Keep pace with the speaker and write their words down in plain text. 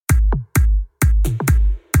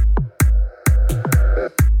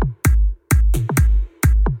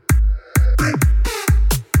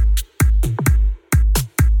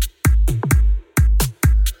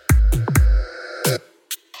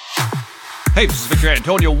Hey, this is Victor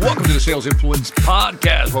Antonio. Welcome to the Sales Influence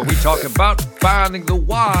Podcast, where we talk about finding the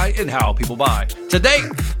why and how people buy. Today,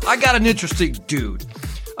 I got an interesting dude.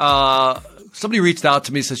 Somebody reached out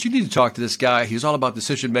to me and says, you need to talk to this guy. He's all about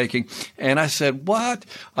decision making. And I said, what?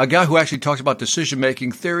 A guy who actually talks about decision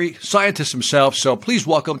making theory, scientist himself. So please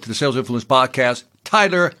welcome to the Sales Influence Podcast,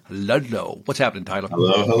 Tyler Ludlow. What's happening, Tyler?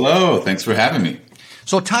 Hello. Thanks for having me.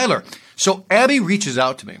 So Tyler, Abby reaches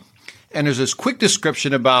out to me, and there's this quick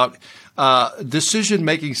description about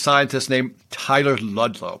decision-making scientist named Tyler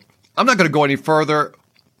Ludlow. I'm not going to go any further.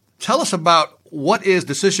 Tell us about what is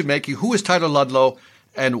decision-making, who is Tyler Ludlow,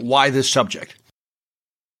 and why this subject.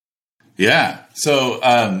 Yeah. So,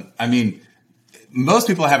 most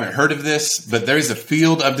people haven't heard of this, but there is a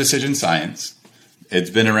field of decision science.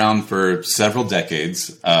 It's been around for several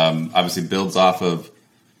decades. Obviously builds off of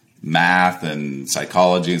math and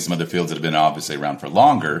psychology and some other fields that have been obviously around for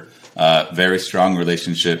longer. Very strong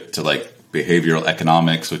relationship to like behavioral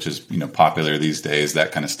economics, which is, popular these days,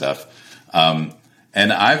 that kind of stuff.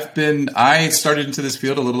 And I started into this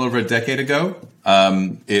field a little over a decade ago.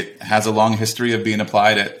 It has a long history of being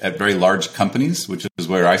applied at very large companies, which is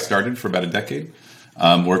where I started for about a decade.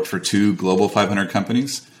 Worked for 2 Global 500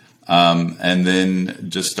 companies. And then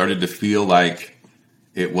just started to feel like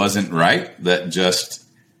it wasn't right that just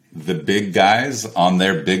the big guys on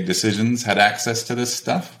their big decisions had access to this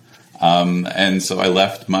stuff. And so I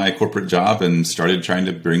left my corporate job and started trying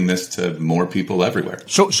to bring this to more people everywhere.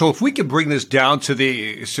 So if we could bring this down to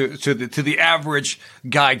the average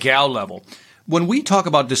guy gal level, when we talk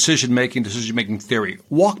about decision making theory,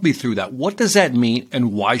 walk me through that. What does that mean,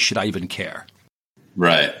 and why should I even care?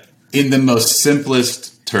 Right. In the most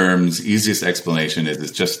simplest terms, easiest explanation is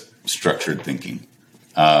it's just structured thinking.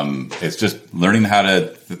 It's just learning how to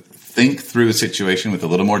think through a situation with a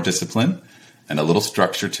little more discipline and a little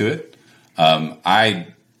structure to it.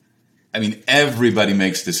 Everybody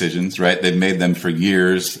makes decisions, right? They've made them for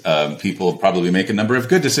years. People probably make a number of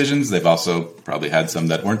good decisions. They've also probably had some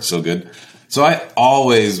that weren't so good. So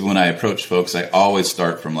when I approach folks, I always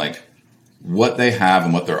start from like what they have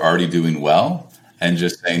and what they're already doing well, and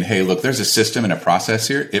just saying, hey, look, there's a system and a process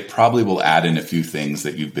here. It probably will add in a few things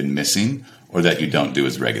that you've been missing or that you don't do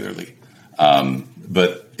as regularly.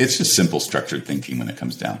 But it's just simple structured thinking when it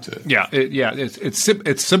comes down to it.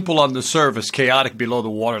 It's simple on the surface, chaotic below the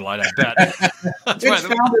waterline, I bet.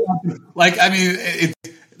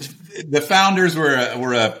 The founders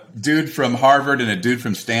were a dude from Harvard and a dude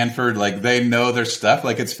from Stanford. Like, they know their stuff.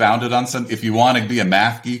 Like, it's founded on some. If you want to be a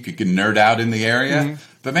math geek, you can nerd out in the area. Mm-hmm.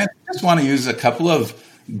 But man, I just want to use a couple of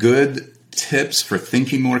good tips for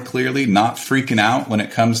thinking more clearly, not freaking out when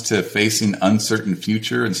it comes to facing uncertain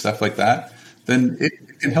future and stuff like that. Then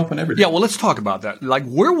it can help in everything. Yeah, well, let's talk about that. Like,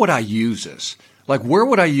 where would I use this? Like, where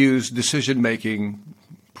would I use decision-making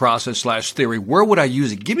process / theory? Where would I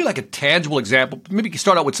use it? Give me like a tangible example. Maybe you can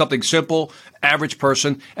start out with something simple, average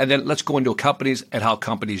person, and then let's go into companies and how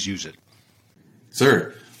companies use it.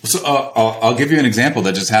 Sure. So I'll give you an example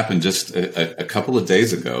that just happened just a couple of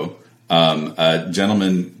days ago. A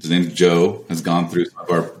gentleman, his name's Joe, has gone through some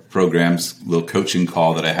of our programs, a little coaching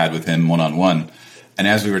call that I had with him one-on-one. And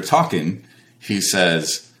as we were talking, he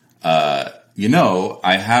says, I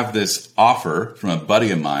have this offer from a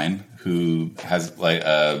buddy of mine who has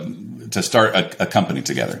to start a company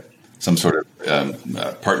together, some sort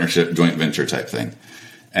of partnership, joint venture type thing.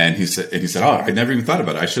 And he said, oh, I never even thought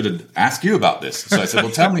about it. I should have asked you about this. So I said,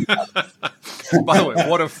 well, tell me about it. By the way,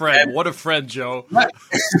 what a friend, Joe.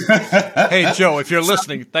 Hey, Joe, if you're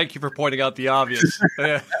listening, thank you for pointing out the obvious.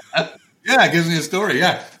 Yeah, it gives me a story.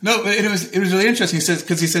 Yeah, no, it was really interesting. He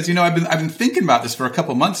says, I've been thinking about this for a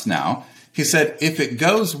couple months now. He said, if it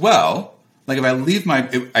goes well, like if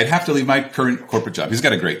I'd have to leave my current corporate job. He's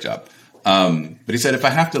got a great job, but he said if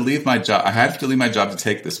I have to leave my job, to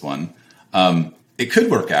take this one. It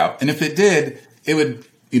could work out, and if it did, it would.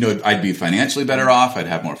 I'd be financially better off. I'd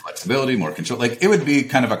have more flexibility, more control. Like, it would be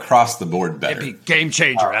kind of across the board better. It'd be game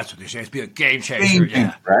changer. That's what they say. It'd be a game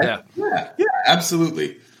changer. Right? Yeah,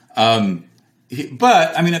 absolutely. But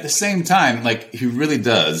at the same time, like, he really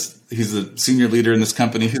does. He's a senior leader in this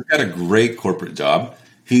company. He's got a great corporate job.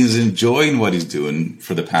 He's enjoying what he's doing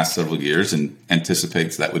for the past several years and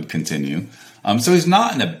anticipates that would continue. So he's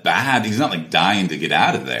not he's not like dying to get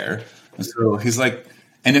out of there. And so he's like,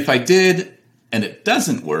 and if I did, and it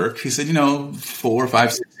doesn't work, he said, 4,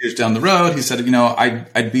 5, 6 years down the road, he said,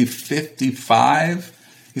 I'd be 55.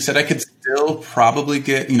 He said, I could still probably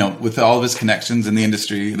get, with all of his connections in the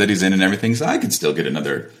industry that he's in and everything, so I could still get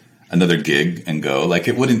another gig and go. Like,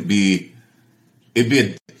 it'd be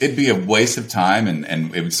a waste of time,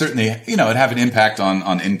 and it would certainly, it'd have an impact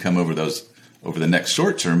on income over those over the next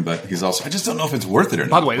short term, but he's also, I just don't know if it's worth it or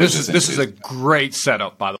not. By the way, this is a great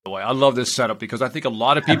setup, by the way. I love this setup because I think a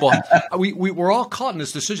lot of people, we're all caught in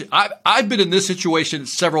this decision. I've been in this situation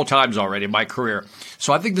several times already in my career.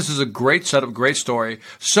 So I think this is a great setup, great story.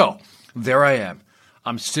 So there I am.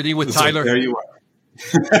 I'm sitting with Tyler. There you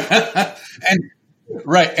are.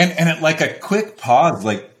 And like a quick pause,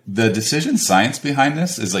 like the decision science behind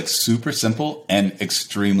this is like super simple and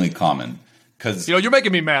extremely common. Because you're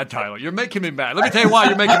making me mad, Tyler. You're making me mad. Let me tell you why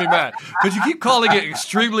you're making me mad. Because you keep calling it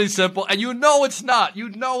extremely simple, and you know it's not. You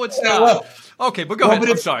know it's not. Well, okay, but go ahead.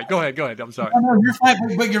 I'm sorry. Go ahead. I'm sorry. No, you're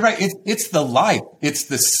fine. But you're right. It's the life. It's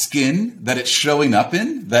the skin that it's showing up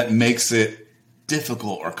in that makes it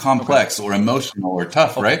difficult or complex or emotional or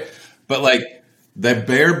tough, right? But like the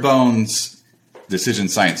bare bones decision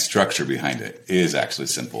science structure behind it is actually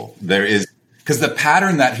simple. There is, because the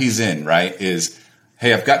pattern that he's in, right, is,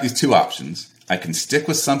 hey, I've got these two options. I can stick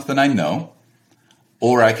with something I know,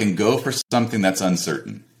 or I can go for something that's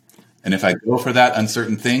uncertain. And if I go for that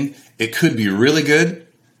uncertain thing, it could be really good,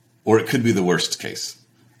 or it could be the worst case.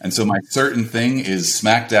 And so my certain thing is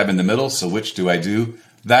smack dab in the middle. So which do I do?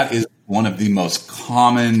 That is one of the most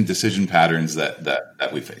common decision patterns that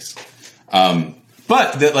we face.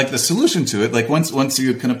 But the solution to it, like once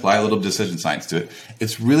you can apply a little decision science to it,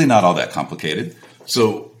 it's really not all that complicated.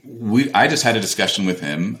 So I just had a discussion with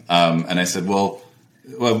him, and I said, well,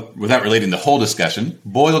 without relating the whole discussion,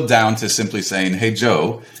 boiled down to simply saying, hey,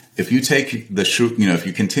 Joe, if you take if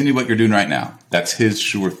you continue what you're doing right now, that's his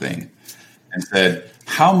sure thing, and said,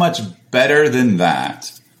 how much better than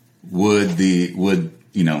that would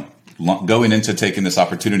going into taking this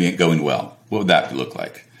opportunity and going well? What would that look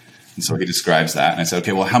like? And so he describes that, and I said,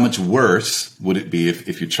 okay, well, how much worse would it be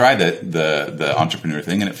if you try the entrepreneur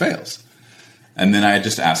thing and it fails? And then I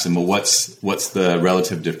just asked him, well, what's the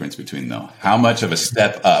relative difference between though? How much of a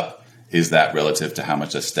step up is that relative to how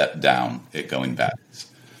much a step down it going bad is?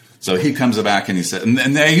 So he comes back and he said, and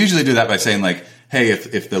I usually do that by saying like, hey,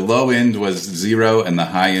 if the low end was 0 and the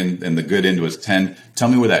high end and the good end was 10, tell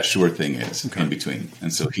me where that sure thing is in between.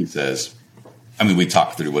 And so he says, we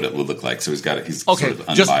talked through what it would look like. So he's okay. Sort of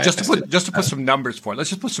unbiased. Just to put some numbers for it. Let's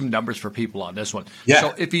just put some numbers for people on this one. Yeah.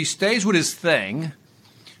 So if he stays with his thing,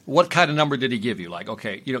 what kind of number did he give you? Like,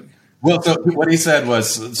 okay, Well, so what he said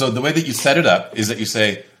was, so the way that you set it up is that you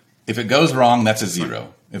say, if it goes wrong, that's a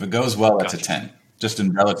 0. If it goes well, that's a 10, just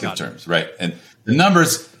in relative terms, right? And the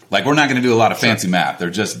numbers, like, we're not going to do a lot of fancy math.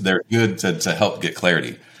 They're good to help get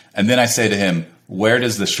clarity. And then I say to him, where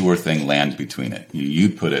does the sure thing land between it? You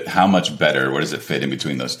put it, how much better, where does it fit in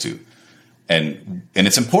between those two? And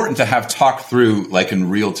it's important to have talk through, like in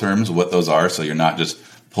real terms, what those are, so you're not just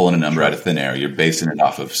pulling a number out of thin air. You're basing it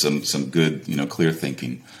off of some good, clear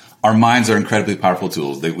thinking. Our minds are incredibly powerful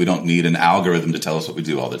tools. We don't need an algorithm to tell us what we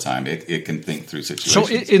do all the time. It can think through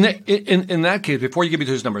situations. So in that case, before you give me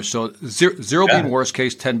those numbers, so 0 being worst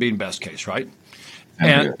case, 10 being best case, right?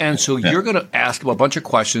 And so you're going to ask him a bunch of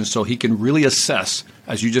questions so he can really assess,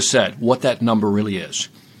 as you just said, what that number really is.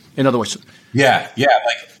 In other words, yeah.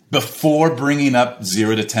 Like before bringing up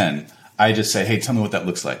 0 to 10, I just say, hey, tell me what that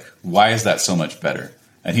looks like. Why is that so much better?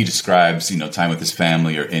 And he describes, time with his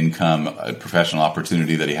family or income, a professional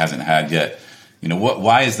opportunity that he hasn't had yet.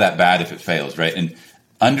 Why is that bad if it fails, right? And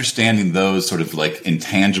understanding those sort of like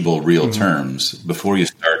intangible, real terms before you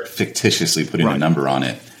start fictitiously putting a number on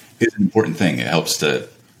it is an important thing.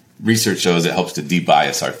 Research shows it helps to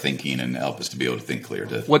de-bias our thinking and help us to be able to think clear.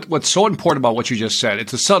 What's so important about what you just said,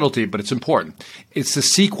 it's a subtlety, but it's important. It's the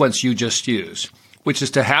sequence you just used, which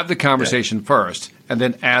is to have the conversation first and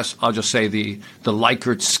then ask, I'll just say the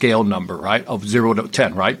Likert scale number, right, of 0 to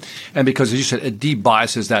 10, right? And because, as you said, it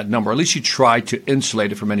de-biases that number. At least you try to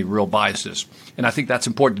insulate it from any real biases. And I think that's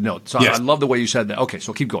important to note. So I love the way you said that. Okay,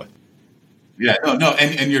 so keep going. Yeah, no,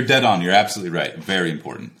 and you're dead on. You're absolutely right. Very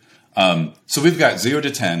important. So we've got 0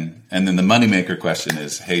 to 10, and then the moneymaker question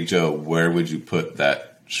is, hey, Joe, where would you put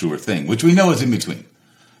that sure thing, which we know is in between?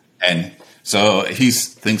 And so he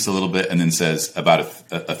thinks a little bit and then says about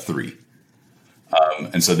a 3.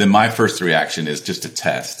 And so then my first reaction is just to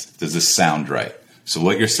test. Does this sound right? So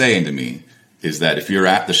what you're saying to me is that if you're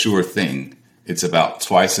at the sure thing, it's about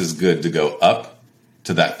twice as good to go up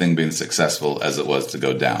to that thing being successful as it was to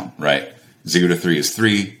go down, right? 0 to 3 is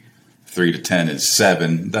 3. 3 to 10 is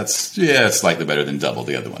 7. That's, slightly better than double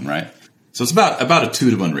the other one, right? So it's about a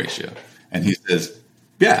 2-to-1 ratio. And he says,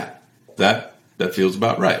 yeah, that feels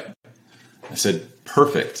about right. I said,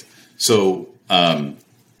 perfect. So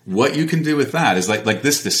what you can do with that is like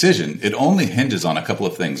this decision, it only hinges on a couple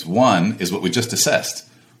of things. One is what we just assessed.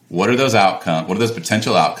 What are those outcomes? What are those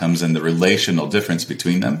potential outcomes and the relational difference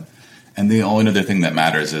between them? And the only other thing that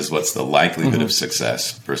matters is what's the likelihood of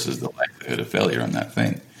success versus the likelihood of failure on that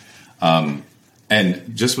thing.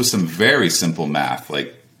 And just with some very simple math,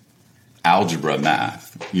 like algebra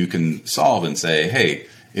math, you can solve and say, hey,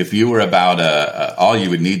 if you were about all you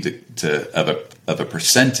would need of a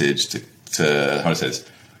percentage to how to say this,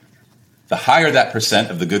 the higher that percent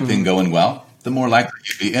of the good thing going well, the more likely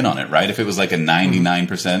you'd be in on it, right? If it was like a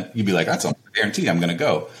 99%, you'd be like, that's almost a guarantee I'm going to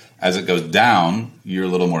go. As it goes down, you're a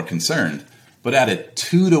little more concerned. But at a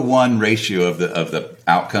 2-to-1 ratio of the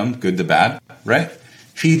outcome, good to bad, right?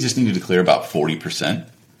 He just needed to clear about 40%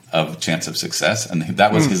 of chance of success, and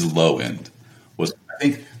that was his low end. I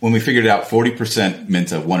think when we figured it out, 40%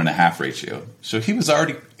 meant a 1.5 ratio. So he was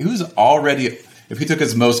already, if he took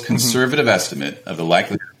his most conservative estimate of the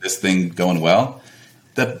likelihood of this thing going well,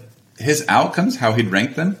 his outcomes, how he'd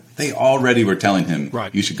rank them, they already were telling him,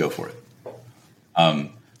 you should go for it.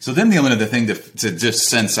 So then the only other thing to just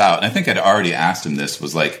sense out, and I think I'd already asked him this,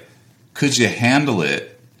 was like, could you handle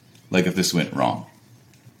it like if this went wrong?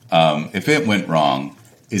 If it went wrong,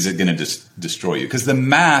 is it going to just destroy you? Because the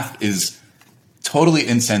math is totally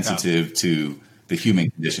insensitive to the human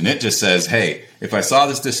condition. It just says, hey, if I saw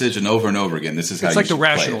this decision over and over again, this is how you should play it. It's like the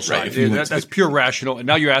rational side. Right? That's pure rational. And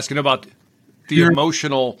now you're asking about the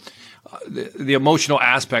emotional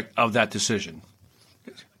aspect of that decision.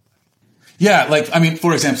 Yeah,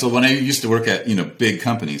 for example, when I used to work at big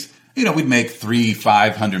companies, we'd make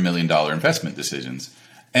 $300-500 million investment decisions,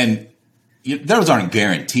 and those aren't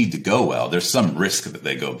guaranteed to go well. There's some risk that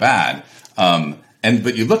they go bad,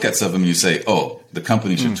 but you look at some of them and you say, oh, the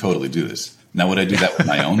company should totally do this. Now, would I do that with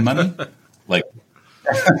my own money?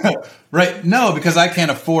 Right? No, because I can't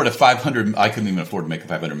afford I couldn't even afford to make a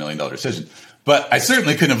 $500 million decision, but I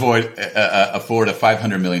certainly couldn't afford a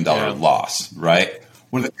 $500 million loss, right?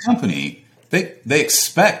 Where the company, they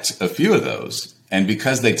expect a few of those, and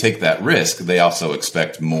because they take that risk, they also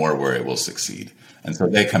expect more where it will succeed, and so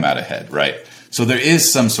they come out ahead, right? So there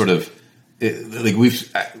is some sort of in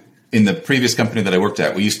the previous company that I worked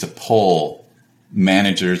at, we used to poll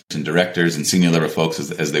managers and directors and senior level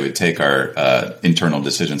folks as they would take our internal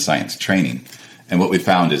decision science training, and what we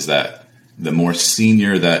found is that the more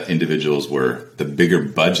senior that individuals were, the bigger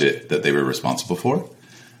budget that they were responsible for,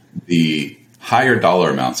 the higher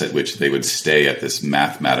dollar amounts at which they would stay at this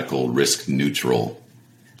mathematical risk neutral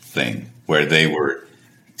thing, where they were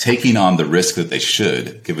taking on the risk that they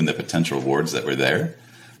should, given the potential rewards that were there.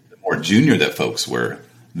 The more junior that folks were,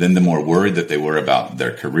 then the more worried that they were about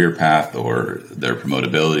their career path or their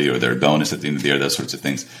promotability or their bonus at the end of the year, those sorts of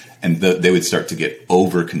things. And they would start to get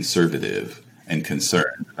over conservative and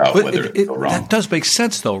concerned about whether it would go wrong. That does make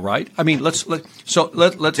sense, though, right? I mean, let's that's a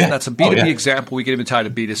B2B example. We can even tie to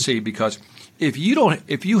B2C, because if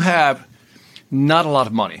you have not a lot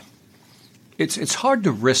of money, it's hard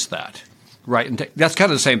to risk that, right? And that's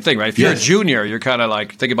kind of the same thing, right? If you're a junior, you're kind of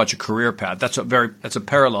like thinking about your career path. That's a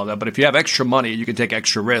parallel there. But if you have extra money, you can take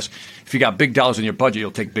extra risk. If you got big dollars in your budget,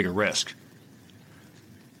 you'll take bigger risk.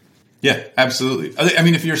 Yeah, absolutely. I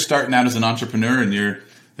mean, if you're starting out as an entrepreneur and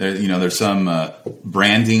there's some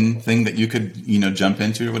branding thing that you could jump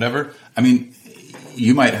into or whatever, I mean,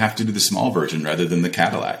 you might have to do the small version rather than the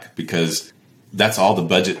Cadillac, because that's all the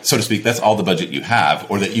budget, so to speak. That's all the budget you have,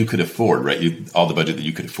 or that you could afford, right? All the budget that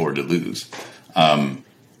you could afford to lose. It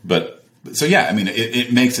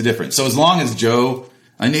makes a difference. So as long as Joe,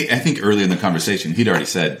 I think early in the conversation, he'd already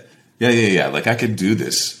said, yeah, like I could do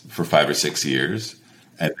this for 5 or 6 years.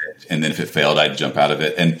 And then if it failed, I'd jump out of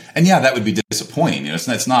it. And that would be disappointing.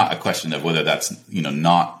 It's not a question of whether that's,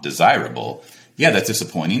 not desirable. Yeah, that's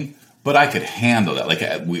disappointing, but I could handle that.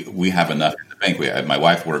 Like we have enough in the bank. My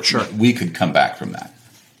wife works. Sure. We could come back from that.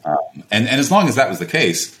 And as long as that was the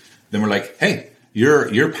case, then we're like, hey,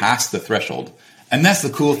 you're past the threshold. And that's the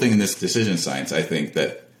cool thing in this decision science. I think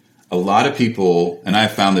that a lot of people, and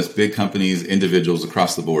I've found this, big companies, individuals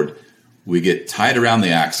across the board, we get tied around the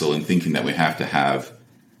axle in thinking that we have to have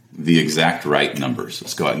the exact right numbers.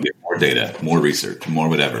 Let's go out and get more data, more research, more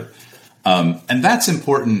whatever. And that's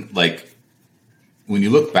important. Like when you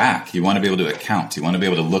look back, you want to be able to account. You want to be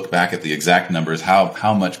able to look back at the exact numbers.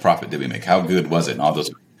 How much profit did we make? How good was it? And all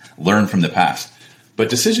those, learn from the past. But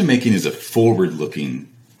decision making is a forward-looking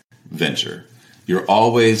venture. You're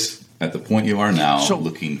always at the point you are now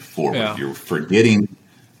looking forward. Yeah. You're forgetting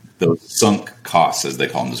those sunk costs, as they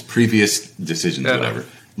call them, those previous decisions, whatever.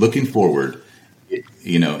 Looking forward,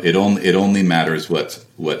 it only matters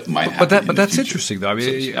what might happen. But that's interesting, though. I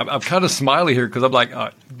mean, I'm kind of smiley here because I'm like,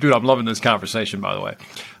 dude, I'm loving this conversation. By the way,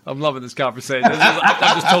 I'm loving this conversation.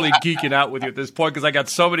 I'm just totally geeking out with you at this point because I got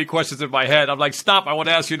so many questions in my head. I'm like, stop! I want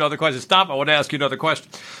to ask you another question. Stop! I want to ask you another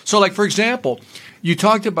question. So, like for example, you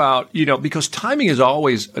talked about because timing is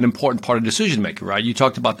always an important part of decision making, right? You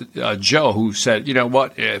talked about Joe who said, you know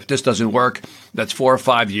what, if this doesn't work, that's 4 or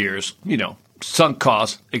 5 years, sunk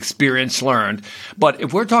cost, experience learned. But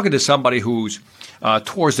if we're talking to somebody who's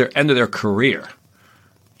towards their end of their career,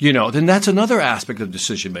 then that's another aspect of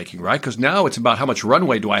decision making, right? Because now it's about how much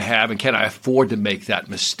runway do I have and can I afford to make that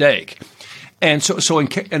mistake? And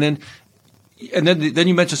then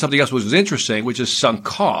you mentioned something else which was interesting, which is sunk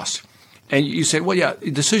cost. And you say, well, yeah,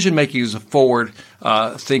 decision making is a forward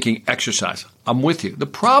thinking exercise. I'm with you. The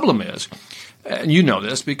problem is, and you know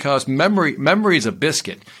this because memory is a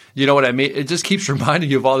biscuit. You know what I mean? It just keeps reminding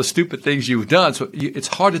you of all the stupid things you've done. So it's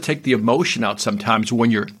hard to take the emotion out sometimes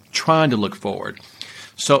when you're trying to look forward.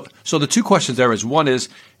 So the two questions there is, one is,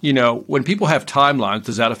 when people have timelines,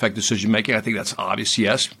 does that affect decision making? I think that's obvious,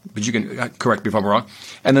 yes. But you can correct me if I'm wrong.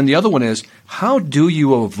 And then the other one is, how do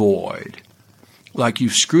you avoid, like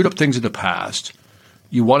you've screwed up things in the past,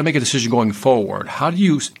 you want to make a decision going forward. How do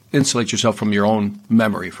you insulate yourself from your own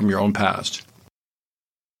memory, from your own past?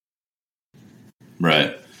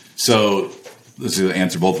 Right. So let's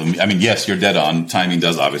answer both of them. I mean, yes, you're dead on. Timing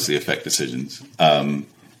does obviously affect decisions.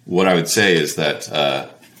 What I would say is that,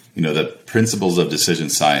 the principles of decision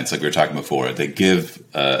science, like we were talking before, they give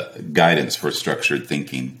guidance for structured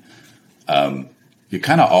thinking. You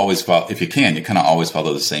kind of always follow, if you can, you kind of always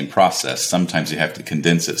follow the same process. Sometimes you have to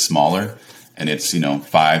condense it smaller, and it's,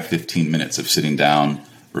 5, 15 minutes of sitting down,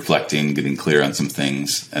 reflecting, getting clear on some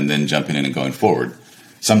things, and then jumping in and going forward.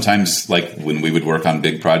 Sometimes, like when we would work on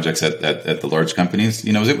big projects at the large companies,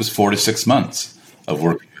 it was 4 to 6 months of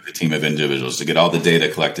working with a team of individuals to get all the data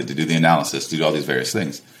collected, to do the analysis, to do all these various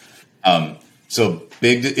things. So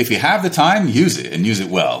if you have the time, use it and use it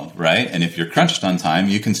well, right? And if you're crunched on time,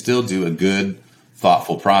 you can still do a good,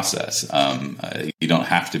 thoughtful process. You don't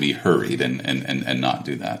have to be hurried and not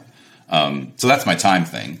do that. So that's my time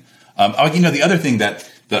thing. The other thing that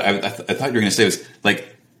I thought you were going to say was,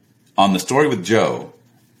 like, on the story with Joe,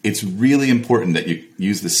 it's really important that you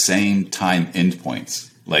use the same time endpoints.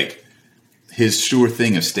 Like his sure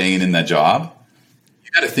thing of staying in that job, you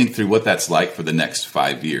got to think through what that's like for the next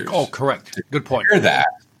 5 years. Oh, correct. Good point. Compare that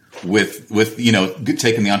with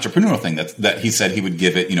taking the entrepreneurial thing that he said he would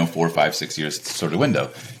give it 4, 5, 6 years sort of window.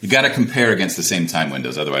 You got to compare against the same time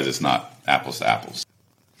windows, otherwise it's not apples to apples.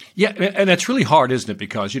 Yeah, and it's really hard, isn't it?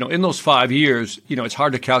 Because, in those 5 years, it's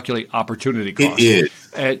hard to calculate opportunity costs. It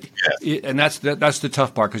is. And that's the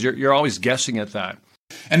tough part because you're always guessing at that.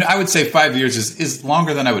 And I would say 5 years is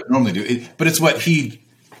longer than I would normally do. But it's what he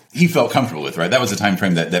felt comfortable with, right? That was the time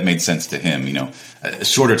frame that made sense to him. A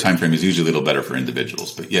shorter time frame is usually a little better for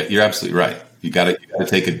individuals. But yeah, you're absolutely right. You got to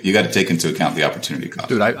take into account the opportunity cost.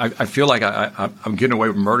 Dude, I feel like I'm getting away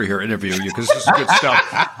with murder here interviewing you because this is good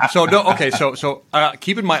stuff. So no, okay. So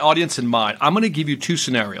keeping my audience in mind, I'm going to give you two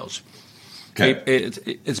scenarios. Okay,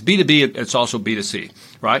 it's B2B. It's also B2C,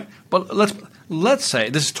 right? But let's say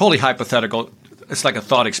this is totally hypothetical. It's like a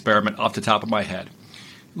thought experiment off the top of my head.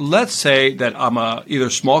 Let's say that I'm either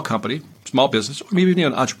a small company, small business, or maybe even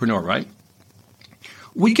an entrepreneur, right?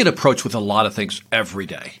 We get approached with a lot of things every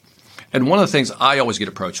day. And one of the things I always get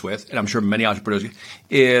approached with, and I'm sure many entrepreneurs get,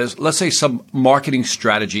 is, let's say, some marketing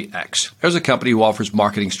strategy X. There's a company who offers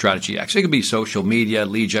marketing strategy X. It could be social media,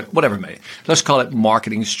 lead gen, whatever it may be. Let's call it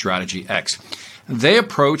marketing strategy X. They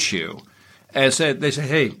approach you and they say,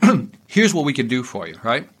 hey, here's what we can do for you,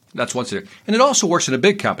 right? That's one scenario. And it also works in a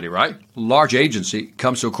big company, right? Large agency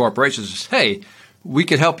comes to a corporation and says, hey, we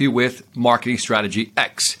could help you with marketing strategy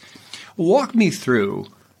X. Walk me through,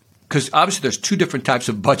 because obviously there's two different types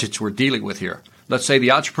of budgets we're dealing with here. Let's say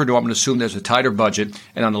the entrepreneur, I'm going to assume there's a tighter budget,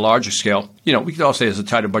 and on the larger scale, we could all say there's a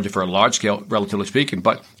tighter budget for a large scale, relatively speaking,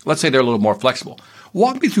 but let's say they're a little more flexible.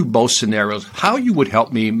 Walk me through both scenarios, how you would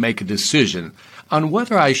help me make a decision on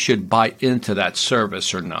whether I should buy into that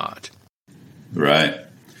service or not. Right.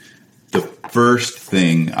 The first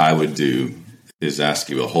thing I would do is ask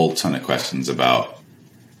you a whole ton of questions about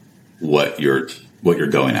what you're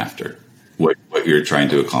going after, what you're trying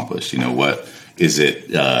to accomplish. What is it?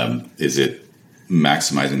 Is it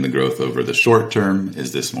maximizing the growth over the short term?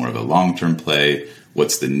 Is this more of a long term play?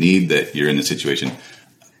 What's the need that you're in the situation?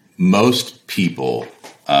 Most people,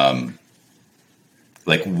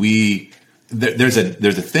 there's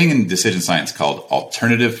a thing in decision science called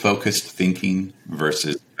alternative focused thinking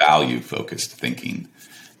versus value focused thinking.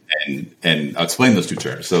 And I'll explain those two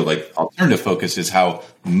terms. So like alternative focus is how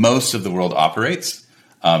most of the world operates.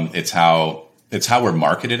 It's how we're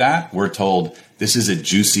marketed at. We're told this is a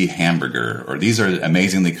juicy hamburger or these are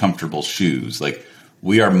amazingly comfortable shoes. Like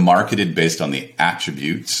we are marketed based on the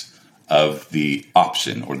attributes of the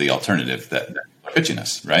option or the alternative that are pitching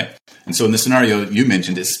us, right? And so in the scenario you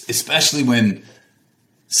mentioned, especially when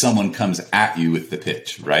someone comes at you with the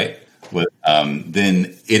pitch, right?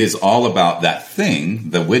 Then it is all about that thing,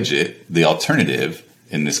 the widget, the alternative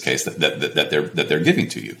in this case that they're giving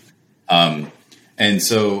to you. And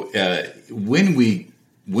so when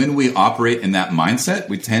we operate in that mindset,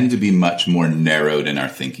 we tend to be much more narrowed in our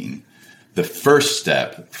thinking. The first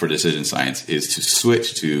step for decision science is to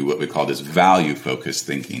switch to what we call this value-focused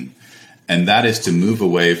thinking. And that is to move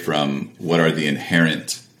away from what are the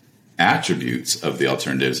inherent attributes of the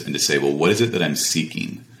alternatives and to say, well, what is it that I'm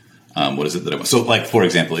seeking? What is it that I want? So like, for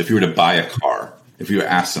example, if you were to buy a car, if you were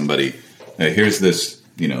to ask somebody, hey, here's this,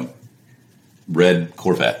 red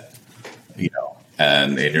Corvette,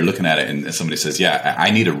 and you're looking at it and somebody says, yeah,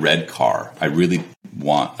 I need a red car. I really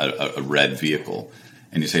want a red vehicle.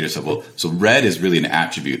 And you say to yourself, well, so red is really an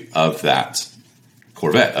attribute of that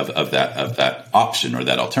Corvette, of that option or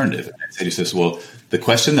that alternative. And I say to yourself, well, the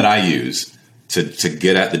question that I use to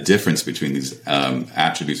get at the difference between these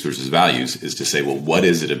attributes versus values is to say, well, what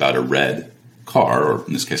is it about a red car, or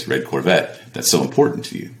in this case, red Corvette, that's so important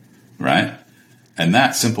to you, right? And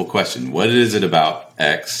that simple question, what is it about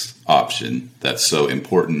X option that's so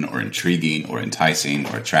important or intriguing or enticing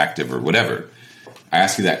or attractive or whatever? I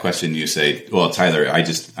ask you that question, you say, well, Tyler,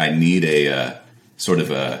 I need a sort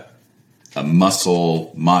of a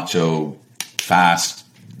muscle, macho, fast,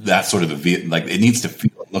 that sort of like it needs to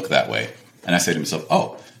feel and look that way. And I say to myself,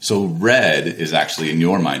 oh, so red is actually in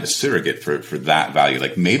your mind a surrogate for that value.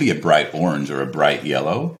 Like maybe a bright orange or a bright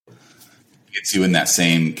yellow gets you in that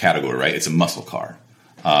same category, right? It's a muscle car.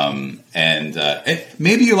 And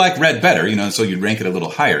maybe you like red better, so you rank it a little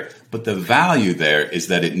higher. But the value there is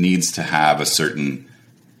that it needs to have a certain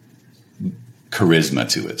charisma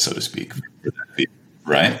to it, so to speak,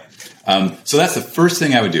 right? So that's the first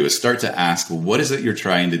thing I would do is start to ask, well, what is it you're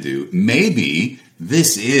trying to do? Maybe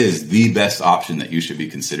this is the best option that you should be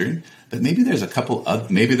considering, but maybe there's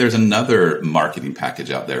maybe there's another marketing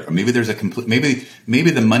package out there, or maybe there's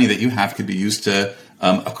maybe the money that you have could be used to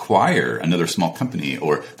acquire another small company,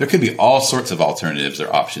 or there could be all sorts of alternatives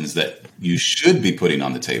or options that you should be putting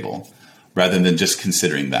on the table rather than just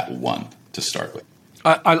considering that one to start with.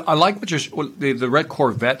 I like the red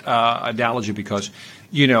Corvette analogy because,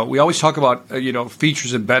 we always talk about,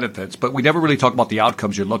 features and benefits, but we never really talk about the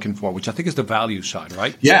outcomes you're looking for, which I think is the value side,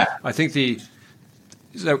 right? Yeah. I think the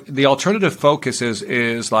alternative focus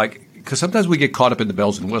is like, because sometimes we get caught up in the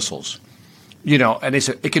bells and whistles, and they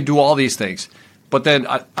say it can do all these things. But then,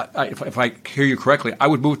 if I hear you correctly, I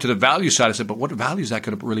would move to the value side and say, but what value is that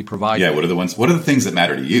going to really provide? Yeah, what are the things that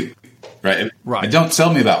matter to you? Right. Right. Don't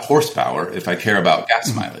tell me about horsepower if I care about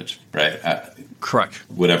gas mileage, right? Correct.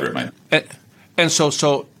 Whatever it might be. And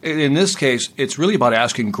so in this case, it's really about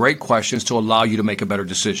asking great questions to allow you to make a better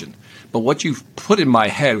decision. But what you've put in my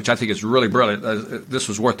head, which I think is really brilliant, this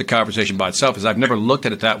was worth the conversation by itself, is I've never looked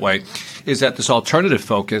at it that way, is that this alternative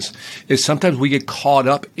focus is sometimes we get caught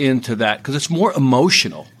up into that because it's more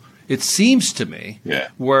emotional. It seems to me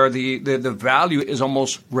where the value is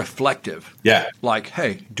almost reflective. Yeah. Like,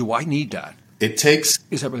 hey, do I need that? It takes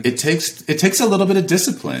a little bit of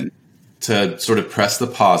discipline to sort of press the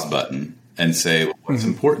pause button and say, well, what's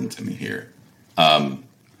important to me here?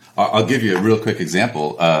 I'll give you a real quick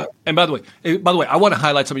example. And by the way, I want to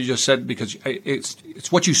highlight something you just said because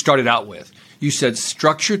it's what you started out with. You said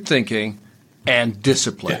structured thinking and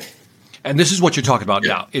discipline. Yeah. And this is what you're talking about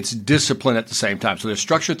now. It's discipline at the same time. So there's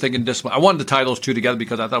structured thinking and discipline. I wanted to tie those two together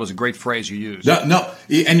because I thought it was a great phrase you used. No,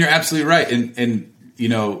 and you're absolutely right. And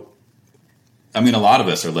a lot of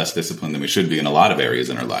us are less disciplined than we should be in a lot of areas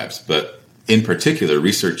in our lives. But in particular,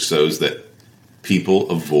 research shows that people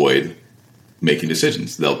avoid making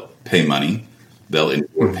decisions. They'll pay money. They'll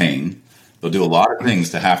endure pain. They'll do a lot of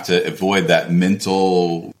things to have to avoid that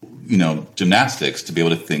mental gymnastics to be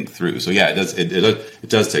able to think through. So yeah, it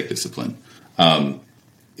does take discipline.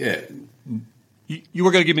 Yeah. You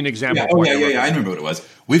were going to give me an example. Yeah. I remember what it was.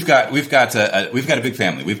 We've got a big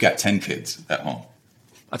family. We've got 10 kids at home.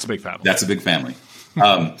 That's a big family. That's a big family.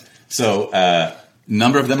 So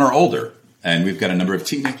number of them are older, and we've got a number of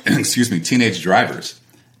teenage drivers.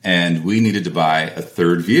 And we needed to buy a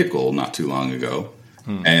third vehicle not too long ago.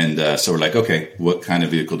 And so we're like, okay, what kind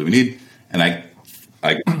of vehicle do we need? And I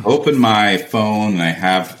opened my phone and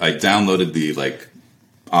I downloaded the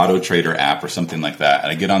Auto Trader app or something like that,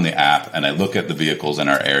 and I get on the app and I look at the vehicles in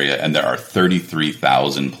our area, and there are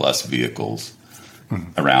 33,000 plus vehicles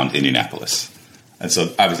around Indianapolis. And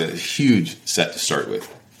so obviously a huge set to start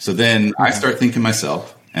with. So then I start thinking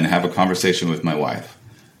myself and have a conversation with my wife.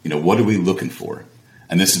 What are we looking for?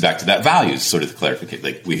 And this is back to that values sort of clarification.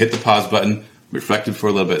 Like, we hit the pause button, reflected for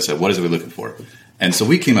a little bit, said, what is it we're looking for? And so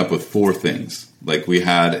we came up with 4 things. Like, we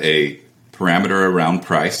had a parameter around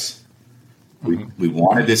price. We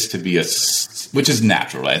wanted this to be which is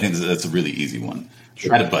natural, right? I think that's a really easy one.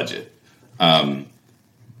 Sure. We had a budget.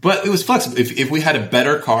 But it was flexible. If we had a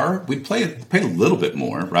better car, we'd pay a little bit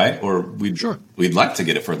more, right? Or we'd like to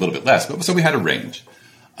get it for a little bit less. But so we had a range.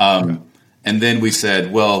 And then we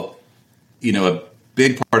said, well, a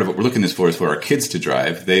big part of what we're looking for is for our kids to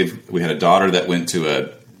drive. We had a daughter that went to a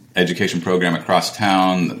education program across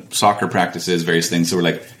town, soccer practices, various things. So we're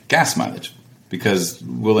like, gas mileage, because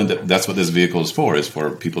we'll end up. That's what this vehicle is for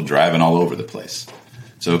people driving all over the place.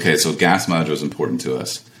 So gas mileage was important to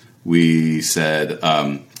us. We said,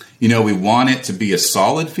 we want it to be a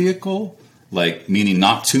solid vehicle, like meaning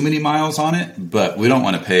not too many miles on it, but we don't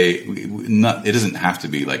want to pay. It doesn't have to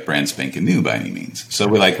be like brand spanking new by any means. So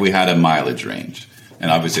we had a mileage range,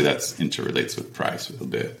 and obviously that's interrelates with price a little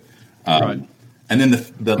bit. Right. And then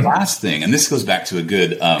the last thing, and this goes back to a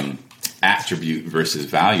good attribute versus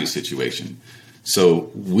value situation.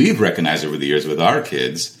 So we've recognized over the years with our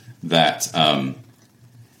kids that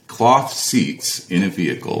cloth seats in a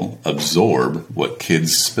vehicle absorb what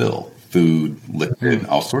kids spill. Food, liquid,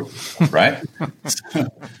 all sorts, right?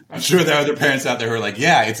 I'm sure there are other parents out there who are like,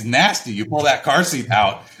 yeah, it's nasty. You pull that car seat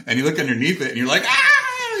out and you look underneath it and you're like,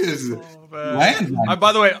 landmine.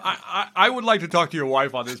 By the way, I would like to talk to your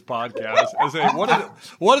wife on this podcast and say,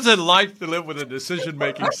 what is it like to live with a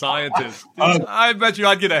decision-making scientist? I bet you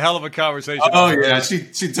I'd get a hell of a conversation. Oh, yeah.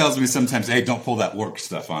 She tells me sometimes, hey, don't pull that work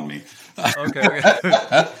stuff on me. Okay.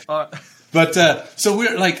 But so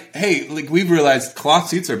we're like, hey, like, we've realized cloth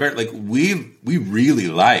seats are better. Like, we really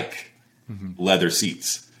like leather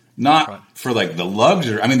seats, not for like the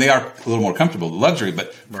luxury. I mean, they are a little more comfortable, the luxury,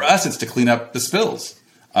 but for us, it's to clean up the spills.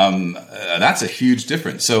 That's a huge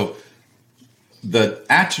difference. So the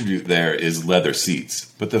attribute there is leather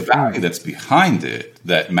seats, but the value that's behind it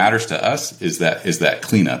that matters to us is that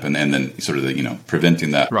cleanup and then sort of the,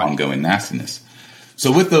 preventing that ongoing nastiness.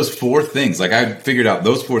 So with those 4 things, like, I figured out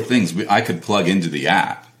those 4 things I could plug into the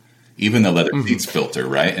app, even the leather seats filter,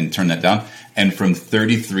 right, and turn that down. And from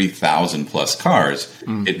 33,000 plus cars,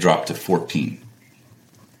 it dropped to 14.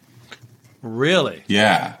 Really?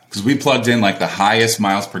 Yeah, because we plugged in like the highest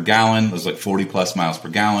miles per gallon. It was like 40 plus miles per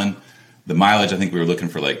gallon. The mileage, I think we were looking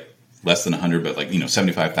for like less than 100, but like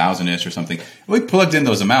 75,000-ish or something. We plugged in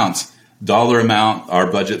those amounts, dollar amount,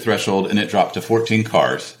 our budget threshold, and it dropped to 14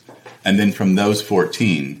 cars. And then from those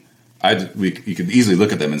 14, you could easily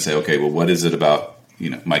look at them and say, okay, well, what is it about?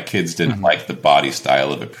 My kids didn't like the body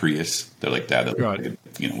style of a Prius. They're like, Dad,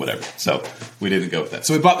 whatever. So we didn't go with that.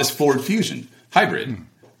 So we bought this Ford Fusion hybrid,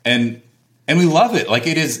 and we love it. Like,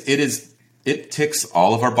 it ticks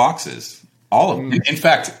all of our boxes, all of them. In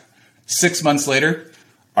fact, 6 months later,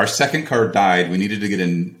 our second car died. We needed to get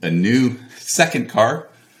a new second car.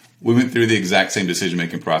 We went through the exact same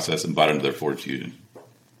decision-making process and bought another Ford Fusion.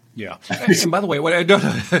 Yeah. And by the way,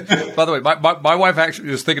 my wife actually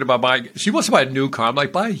was thinking about buying. She wants to buy a new car. I'm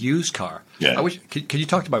like, buy a used car. Yeah. Can you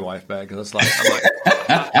talk to my wife, man? Because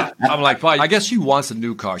I'm like, I guess she wants a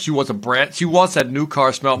new car. She wants that new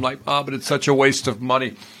car smell. I'm like, but it's such a waste of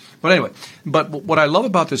money. But anyway, what I love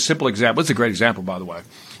about this simple example, it's a great example, by the way,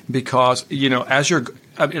 because, and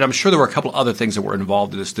I'm sure there were a couple of other things that were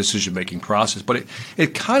involved in this decision-making process, but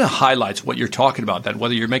it kind of highlights what you're talking about, that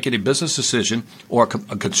whether you're making a business decision or a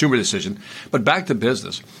consumer decision, but back to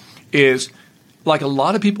business, is like a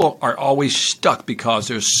lot of people are always stuck because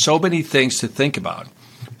there's so many things to think about.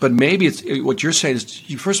 But maybe what you're saying is,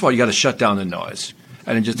 first of all, you got to shut down the noise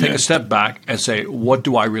and then just take a step back and say, what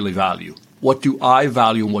do I really value? What do I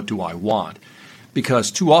value and what do I want? Because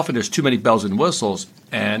too often there's too many bells and whistles.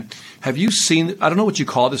 And have you seen, I don't know what you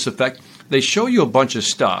call this effect, they show you a bunch of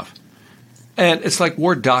stuff, and it's like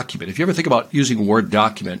Word document. If you ever think about using Word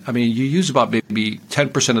document, I mean, you use about maybe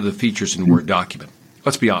 10% of the features in Word document.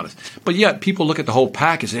 Let's be honest. But yet people look at the whole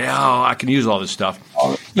pack and say, oh, I can use all this stuff.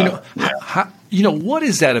 What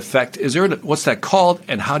is that effect? What's that called?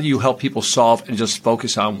 And how do you help people solve and just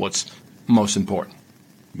focus on what's most important?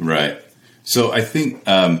 Right. So I think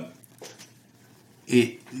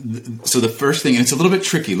so the first thing, and it's a little bit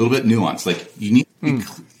tricky, a little bit nuanced. Like, you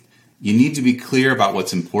need to be clear about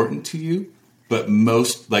what's important to you. But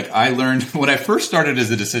I learned when I first started as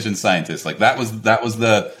a decision scientist, like that was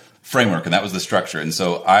the framework, and that was the structure. And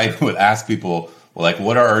so I would ask people, well, like,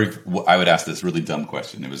 I would ask this really dumb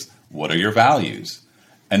question. It was, what are your values?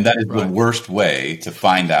 And that is the worst way to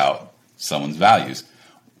find out someone's values.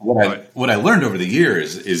 What I learned over the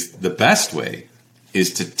years is the best way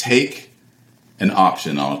is to take an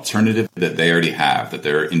option, an alternative that they already have, that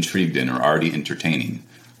they're intrigued in or already entertaining.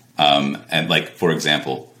 And like, for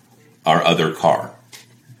example, our other car,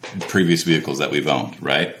 previous vehicles that we've owned,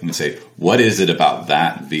 right? And say, what is it about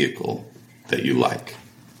that vehicle that you like?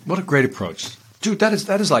 What a great approach. Dude, that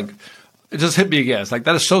is like, it just hit me again. It's like,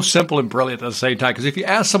 that is so simple and brilliant at the same time. Because if you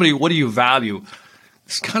ask somebody, what do you value?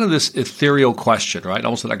 It's kind of this ethereal question, right?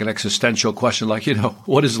 Almost like an existential question, like,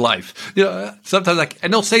 what is life? Sometimes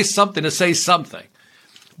and they'll say something to say something.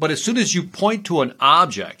 But as soon as you point to an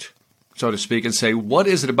object, so to speak, and say, what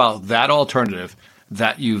is it about that alternative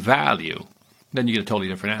that you value? Then you get a totally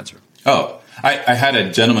different answer. Oh, I had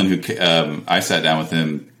a gentleman who I sat down with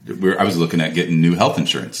him. I was looking at getting new health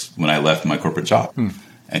insurance when I left my corporate job,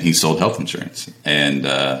 and he sold health insurance. And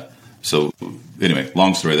so anyway,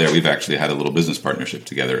 long story there, we've actually had a little business partnership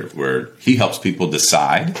together where he helps people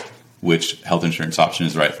decide which health insurance option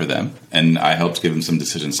is right for them. And I helped give him some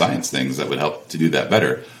decision science things that would help to do that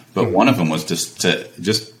better. But one of them was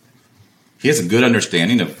he has a good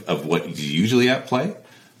understanding of what is usually at play.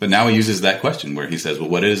 But now he uses that question where he says, well,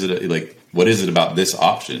 what is it about this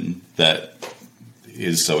option that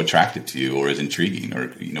is so attractive to you or is intriguing or,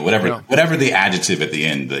 whatever the adjective at the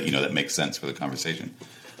end that makes sense for the conversation.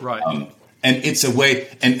 Right. And it's a way,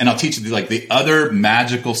 and I'll teach you the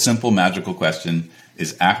other simple magical question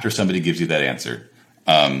is after somebody gives you that answer,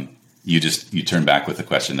 you turn back with the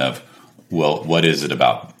question of, well, what is it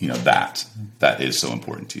about, that is so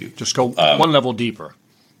important to you? Just go one level deeper.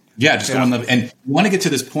 Yeah, just go one level. And you want to get to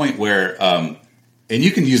this point where, and you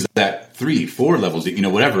can use that 3, 4 levels,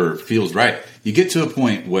 whatever feels right. You get to a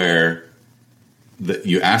point where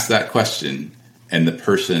you ask that question and the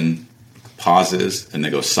person pauses and they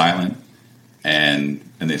go silent and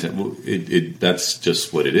they say, well, that's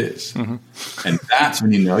just what it is. Mm-hmm. And that's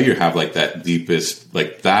when you have that deepest,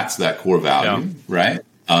 that's that core value, right?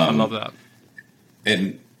 I love that.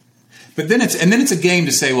 But then it's a game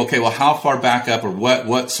to say, well, okay, well, how far back up or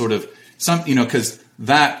what sort of because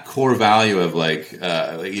that core value of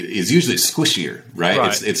is usually squishier,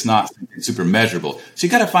 right? It's not super measurable. So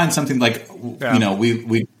you got to find something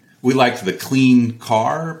we liked the clean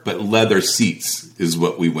car, but leather seats is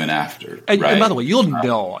what we went after. And by the way, you'll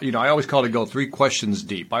know. I always call it go 3 questions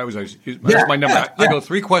deep. I always that's my number. I go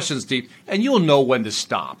 3 questions deep, and you'll know when to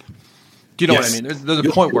stop. Do you know what I mean? There's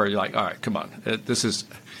a point where you're like, all right, come on, this is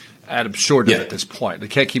ad absurdum at this point. They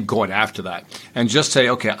can't keep going after that. And just say,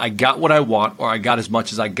 okay, I got what I want, or I got as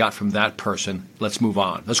much as I got from that person. Let's move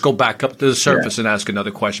on. Let's go back up to the surface and ask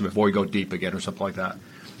another question before we go deep again or something like that.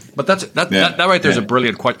 But that right there is a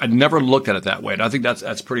brilliant question. I never looked at it that way, and I think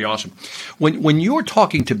that's pretty awesome. When you're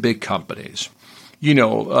talking to big companies,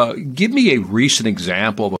 give me a recent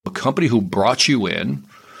example of a company who brought you in,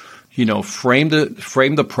 frame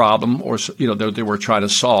the problem or that they were trying to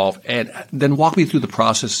solve, and then walk me through the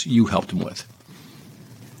process you helped them with.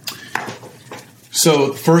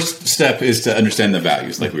 So first step is to understand the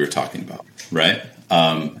values, like we were talking about, right?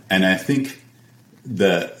 And I think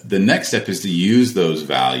the next step is to use those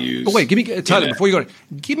values. But wait, Tyler, before you go,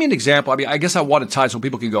 give me an example. I mean, I guess I want to tie so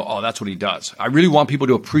people can go, oh, that's what he does. I really want people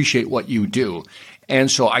to appreciate what you do. And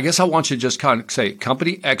so I guess I want you to just kind of say,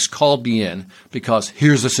 Company X called me in because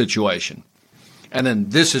here's the situation. And then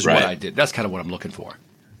this is what I did. That's kind of what I'm looking for.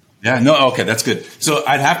 Yeah, no, okay, that's good. So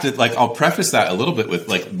I'd have to, I'll preface that a little bit with,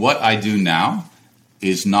 what I do now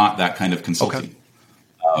is not that kind of consulting.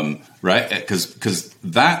 Okay. Right? Because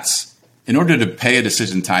that's, in order to pay a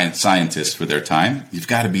decision scientist for their time, you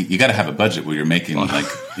got to have a budget where you're making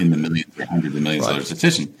in the millions or hundreds of millions of dollars a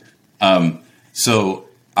decision. So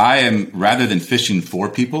I am, rather than fishing for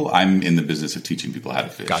people, I'm in the business of teaching people how to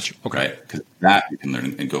fish. Gotcha. Okay. Right? Because that you can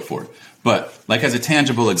learn and go forward. But as a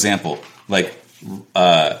tangible example,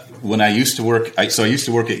 when I used to work, I used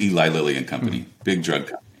to work at Eli Lilly and Company, big drug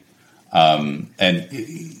company.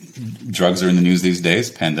 And drugs are in the news these days,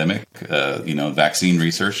 pandemic, vaccine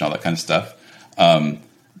research, and all that kind of stuff.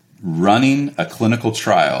 Running a clinical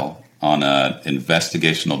trial on an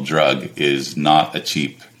investigational drug is not a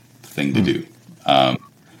cheap thing to do.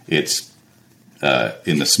 It's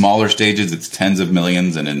in the smaller stages, it's tens of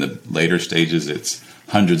millions, and in the later stages, it's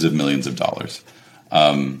hundreds of millions of dollars.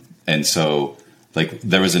 And so,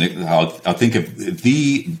 there was I'll think of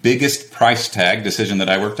the biggest price tag decision that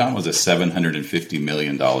I worked on was a $750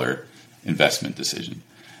 million investment decision.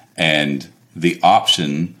 And the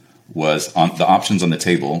option was on the options on the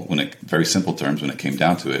table very simple terms, when it came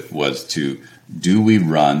down to it, was do we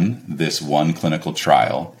run this one clinical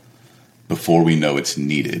trial before we know it's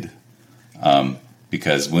needed?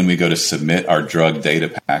 Because when we go to submit our drug data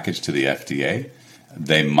package to the FDA,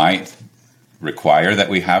 they might require that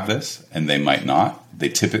we have this, and they might not.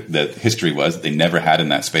 The history was they never had in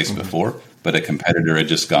that space before, but a competitor had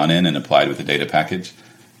just gone in and applied with the data package,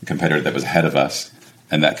 a competitor that was ahead of us,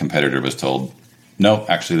 and that competitor was told, no,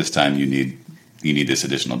 actually this time you need this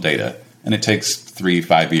additional data. And it takes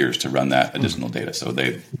 3-5 years to run that additional data. So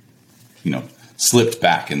they, slipped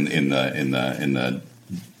back in the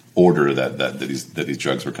order that these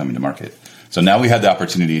drugs were coming to market. So now we had the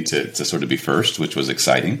opportunity to sort of be first, which was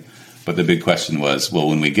exciting. But the big question was, well,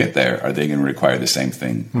 when we get there, are they going to require the same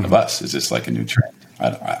thing of us? Is this like a new trend?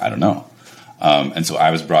 I don't know. And so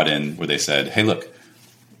I was brought in where they said, hey, look,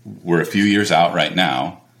 we're a few years out right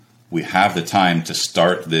now. We have the time to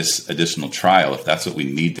start this additional trial if that's what we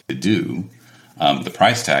need to do. The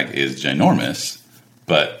price tag is ginormous,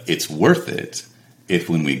 but it's worth it if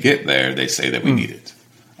when we get there, they say that we need it.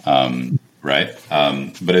 Right?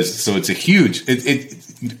 But it's a huge,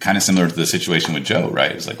 it kind of similar to the situation with Joe,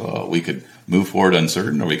 right? It's like, well, we could move forward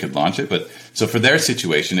uncertain or we could launch it. But so for their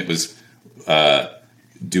situation, it was,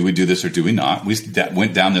 do we do this or do we not? We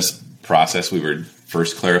went down this process. We were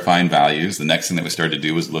first clarifying values. The next thing that we started to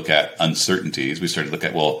do was look at uncertainties. We started to look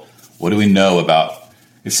at, well, what do we know about,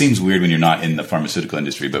 it seems weird when you're not in the pharmaceutical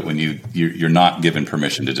industry, but when you're not given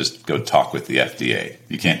permission to just go talk with the FDA.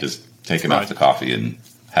 You can't just take them out to coffee and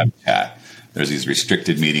have a chat. There's these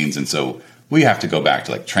restricted meetings. And so we have to go back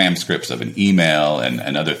to like transcripts of an email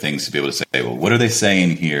and other things to be able to say, well, what are they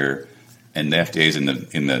saying here? And the FDA is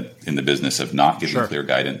in the business of not giving clear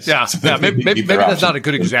guidance. Yeah, maybe that's not a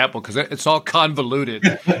good example because it's all convoluted.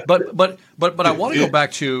 but I want to go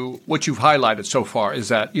back to what you've highlighted so far is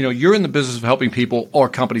that you're in the business of helping people or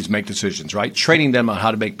companies make decisions, right? Training them on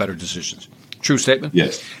how to make better decisions. True statement?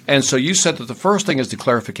 Yes. And so you said that the first thing is the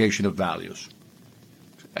clarification of values.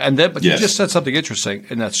 And then, but you just said something interesting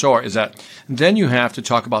in that sort is that then you have to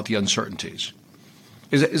talk about the uncertainties.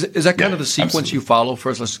 Is that kind of the sequence you follow?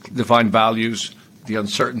 First, let's define values, the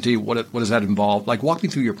uncertainty. What does that involve? Like, walk me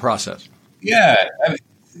through your process. Yeah,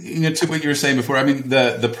 to what you were saying before. I mean,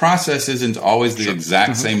 the process isn't always the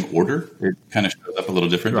exact same order. It kind of shows up a little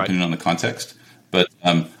different depending on the context. But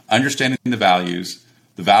understanding the values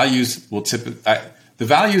will the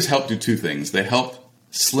values help do two things. They help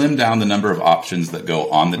slim down the number of options that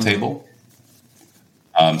go on the table,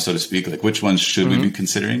 so to speak. Like, which ones should we be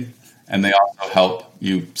considering? And they also help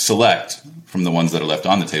you select from the ones that are left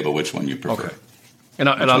on the table which one you prefer. Okay. And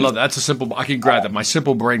I love that. That's a simple – I can grab that. My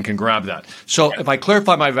simple brain can grab that. So if I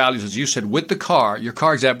clarify my values, as you said, with the car, your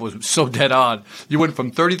car example was so dead on. You went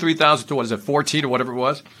from 33,000 to, what is it, 14 or whatever it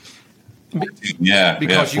was? Yeah.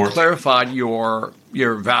 Because you clarified your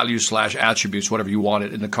values/attributes, whatever you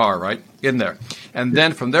wanted in the car, right, in there. And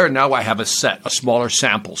then from there, now I have a smaller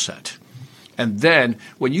sample set. And then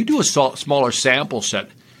when you do a smaller sample set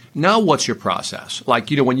 – now, what's your process? Like,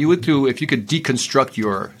 when you would if you could deconstruct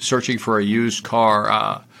your searching for a used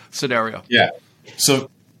car scenario. Yeah. So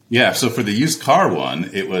for the used car one,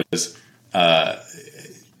 it was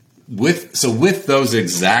with those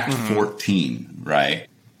exact 14, right?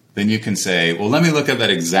 Then you can say, well, let me look at that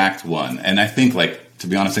exact one. And I think, to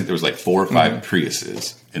be honest, I think there was 4 or 5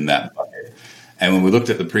 Priuses in that bucket. And when we looked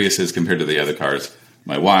at the Priuses compared to the other cars,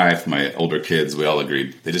 my wife, my older kids, we all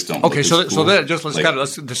agreed they just don't. Okay, so then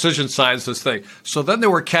let's decision science this thing. So then there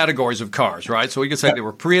were categories of cars, right? So we could say there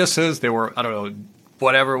were Priuses, there were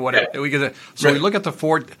whatever. Yeah. We could we look at the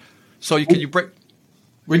Ford. So you break.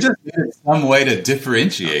 We just needed some way to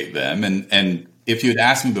differentiate them, and if you had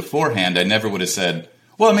asked me beforehand, I never would have said,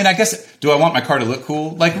 well, I mean, I guess, do I want my car to look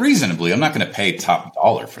cool? Reasonably, I'm not going to pay top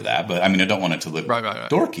dollar for that, but I mean, I don't want it to look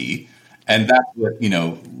dorky, and that's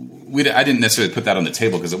what I didn't necessarily put that on the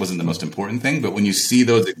table because it wasn't the most important thing. But when you see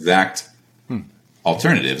those exact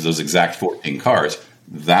alternatives, those exact 14 cars,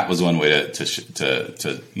 that was one way to shift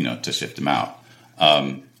them out.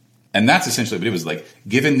 And that's essentially what it was like.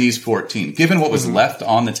 Given these 14, given what was left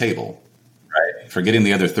on the table, right? Forgetting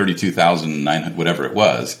the other 32,900, whatever it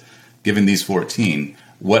was, given these 14,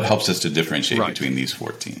 what helps us to differentiate between these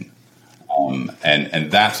 14?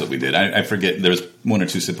 And that's what we did. I forget. There was 1 or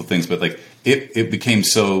 2 simple things, but it became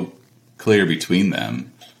so clear between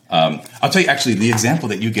them. I'll tell you actually the example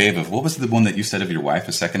that you gave of what was the one that you said of your wife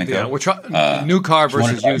a second ago? Yeah, we're new car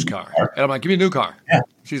versus used car. And I'm like, give me a new car. Yeah.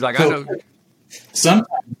 She's like, I know.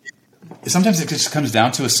 Sometimes it just comes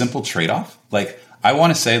down to a simple trade-off. I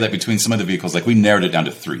want to say that between some of the vehicles, we narrowed it down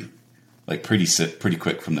to 3, pretty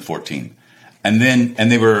quick from the 14. And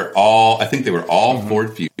they were all, I think they were all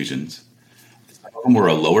Ford Fusions. Some of them were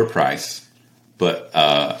a lower price, but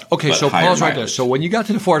okay. but So higher pause right there. mileage. So when you got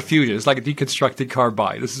to the Ford Fusion, it's like a deconstructed car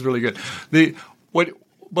buy. This is really good.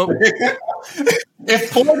 But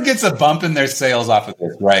If Ford gets a bump in their sales off of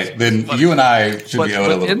this, right, then you and I should be able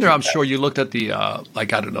to look in there, at I'm sure you looked at the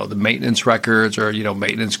like, I don't know, the maintenance records or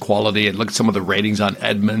maintenance quality, and looked at some of the ratings on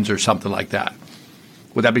Edmunds or something like that.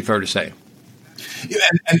 Would that be fair to say? Yeah,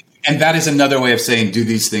 and that is another way of saying, do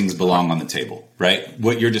these things belong on the table, right?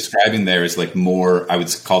 What you're describing there is like more, I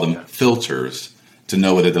would call them filters to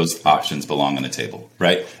know whether those options belong on the table,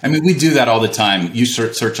 right? I mean, we do that all the time. You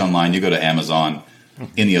search online, you go to Amazon,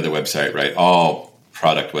 any other website, right? All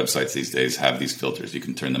product websites these days have these filters. You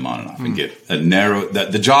can turn them on and off and get a narrow,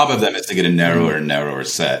 the job of them is to get a narrower and narrower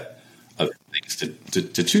set of things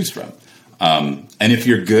to choose from. And if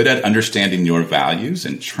you're good at understanding your values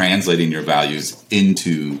and translating your values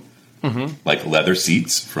into like leather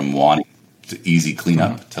seats, from wanting to easy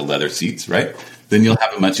cleanup to leather seats, right? Then you'll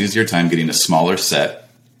have a much easier time getting a smaller set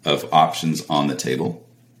of options on the table.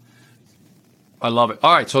 I love it.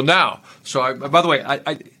 All right. So now, by the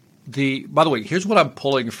way, here's what I'm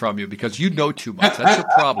pulling from you, because you know too much. That's your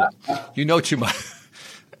problem. You know too much.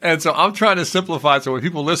 And so I'm trying to simplify so when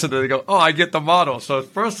people listen to it, they go, oh, I get the model. So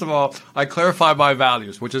first of all, I clarify my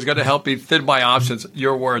values, which is going to help me thin my options,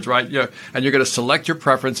 your words, right? And you're going to select your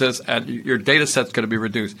preferences, and your data set's going to be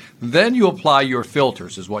reduced. Then you apply your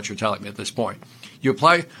filters, is what you're telling me at this point. You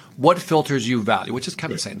apply what filters you value, which is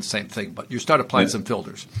kind of saying the same thing, but you start applying some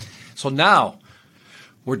filters. So now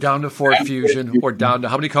we're down to Ford Fusion. We're down to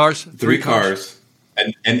how many cars? Three cars.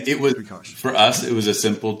 And it was, for us, it was a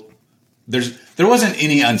simple, there wasn't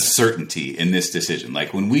any uncertainty in this decision.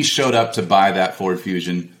 Like when we showed up to buy that Ford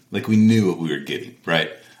Fusion, like we knew what we were getting,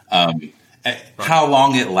 right? How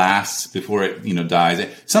long it lasts before it, dies.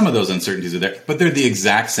 Some of those uncertainties are there, but they're the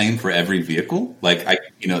exact same for every vehicle.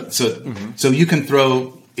 So you can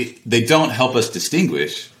they don't help us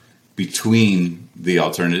distinguish between the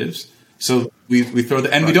alternatives. So we throw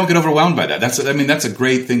and we don't get overwhelmed by that. That's a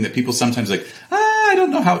great thing that people sometimes like, I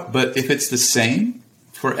don't know how, but if it's the same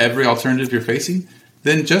for every alternative you're facing,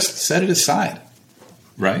 then just set it aside,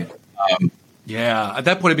 right? Yeah, at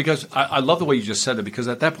that point, because I love the way you just said it, because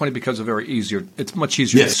at that point it becomes it's much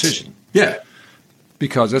easier decision. Yeah.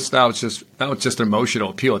 Because it's just an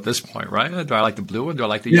emotional appeal at this point, right? Do I like the blue one? Do I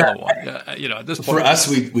like the yellow one? At this point, for us,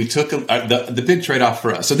 we took the big trade off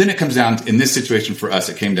for us. So then it comes down in this situation for us.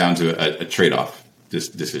 It came down to a trade off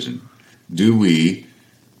decision. Do we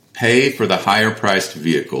pay for the higher priced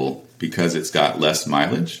vehicle because it's got less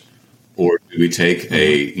mileage, or do we take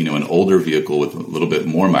an older vehicle with a little bit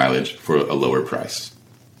more mileage for a lower price?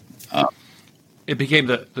 It became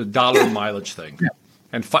the dollar mileage thing. Yeah.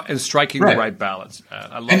 And striking the right balance.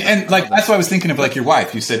 I love that. That's why I was thinking of like your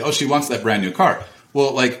wife. You said, "Oh, she wants that brand new car."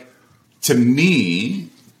 Well, like to me,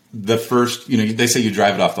 the first, they say you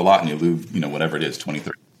drive it off the lot and you lose, whatever it is,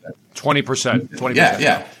 20%.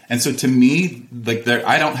 Yeah. And so to me, like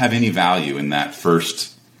I don't have any value in that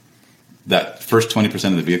first 20%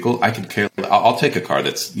 of the vehicle. I could care. I'll take a car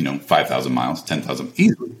that's 5,000 miles, 10,000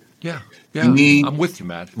 easily. Yeah. Yeah, me, I'm with you,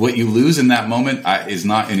 Matt. What you lose in that moment is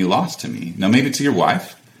not any loss to me. Now, maybe to your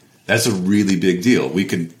wife, that's a really big deal. We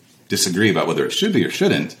could disagree about whether it should be or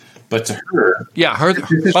shouldn't, but to her... Yeah,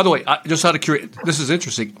 by the way, just out of curiosity, this is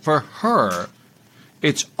interesting. For her,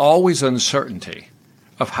 it's always uncertainty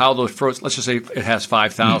of how the first, let's just say it has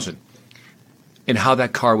 5,000, and how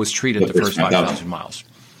that car was treated the first 5,000 miles.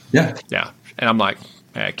 Yeah. Yeah. And I'm like...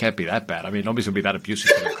 it can't be that bad. I mean, nobody's going to be that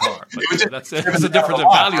abusive to their car. But that's a difference in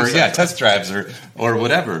values. Test drives or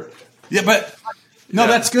whatever. Yeah, but no,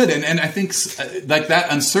 that's good. And I think like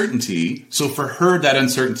that uncertainty. So for her, that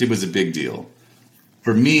uncertainty was a big deal.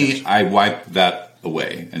 For me, I wipe that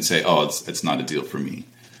away and say, oh, it's not a deal for me.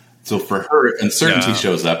 So for her, uncertainty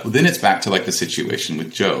shows up. Then it's back to like the situation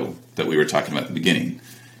with Joe that we were talking about at the beginning.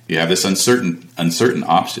 You have this uncertain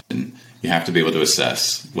option. You have to be able to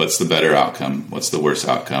assess what's the better outcome, what's the worst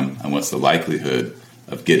outcome, and what's the likelihood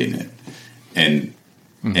of getting it. And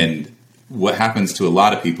what happens to a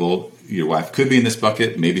lot of people, your wife could be in this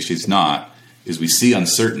bucket, maybe she's not, is we see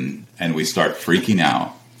uncertain and we start freaking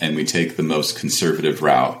out and we take the most conservative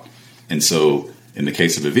route. And so in the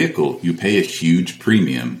case of a vehicle, you pay a huge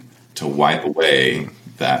premium to wipe away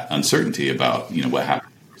that uncertainty about what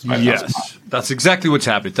happened. Yes, that's exactly what's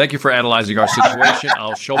happening. Thank you for analyzing our situation.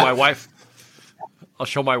 I'll show my wife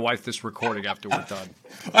this recording after we're done.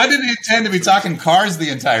 I didn't intend to be talking cars the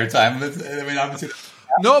entire time. I mean, obviously.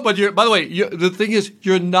 No, but by the way, the thing is,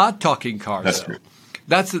 you're not talking cars. That's true.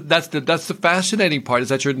 That's the fascinating part, is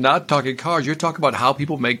that you're not talking cars. You're talking about how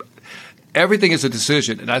people make Everything is a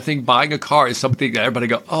decision. And I think buying a car is something that everybody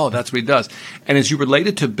go, oh, that's what he does. And as you relate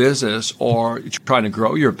it to business or you're trying to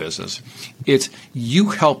grow your business, it's you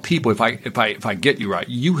help people. If I get you right,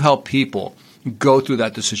 you help people go through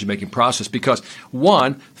that decision-making process because,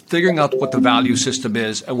 one, figuring out what the value system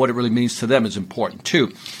is and what it really means to them is important.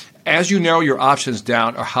 Two, as you narrow your options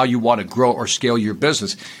down or how you want to grow or scale your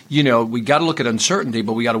business, we got to look at uncertainty,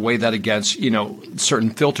 but we got to weigh that against,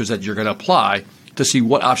 certain filters that you're going to apply to see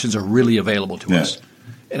what options are really available to us.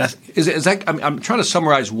 And I'm trying to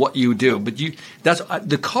summarize what you do, but that's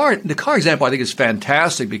the car example I think is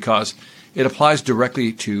fantastic because it applies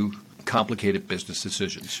directly to complicated business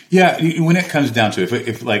decisions. Yeah, when it comes down to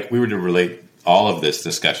if like we were to relate all of this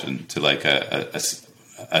discussion to like a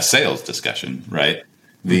sales discussion, right?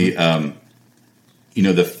 The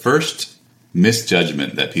the first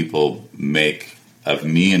misjudgment that people make of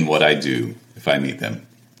me and what I do if I meet them.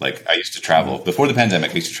 Like I used to travel before the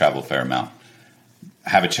pandemic. I used to travel a fair amount.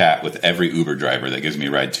 Have a chat with every Uber driver that gives me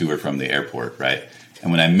a ride to or from the airport, right?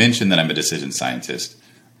 And when I mention that I'm a decision scientist,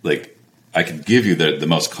 like I could give you the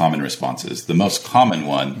most common responses. The most common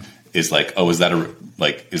one is like, "Oh, is that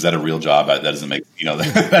a real job? That doesn't make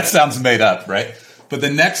that sounds made up, right?" But the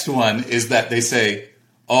next one is that they say,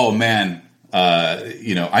 "Oh man,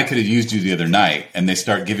 I could have used you the other night," and they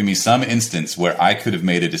start giving me some instance where I could have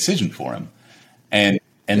made a decision for him, and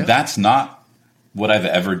that's not what I've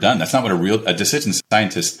ever done. That's not what a decision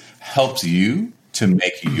scientist helps you to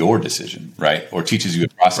make your decision, right? Or teaches you a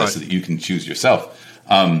process so that you can choose yourself.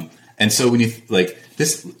 And so when you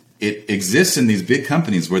this, it exists in these big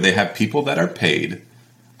companies where they have people that are paid.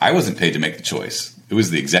 I wasn't paid to make the choice. It was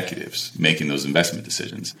the executives making those investment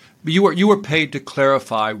decisions. But you were paid to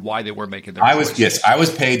clarify why they were making their choices. I was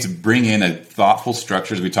paid to bring in a thoughtful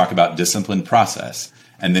structure, as we talk about disciplined process,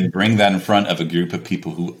 and then bring that in front of a group of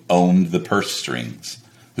people who owned the purse strings,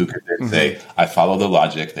 who could say, I follow the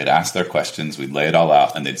logic. They'd ask their questions. We'd lay it all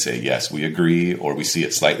out, and they'd say, yes, we agree, or we see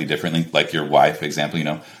it slightly differently. Like your wife example,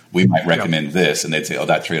 we might recommend this, and they'd say, oh,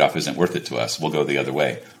 that trade-off isn't worth it to us. We'll go the other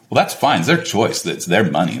way. Well, that's fine. It's their choice. It's their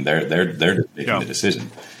money. They're making the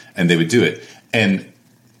decision, and they would do it. And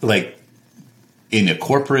like in the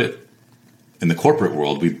corporate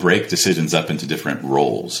world, we break decisions up into different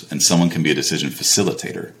roles, and someone can be a decision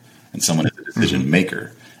facilitator, and someone is a decision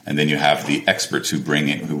maker, and then you have the experts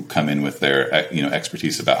who come in with their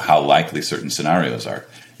expertise about how likely certain scenarios are,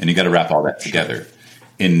 and you got to wrap all that together.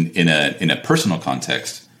 In a personal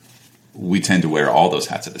context, we tend to wear all those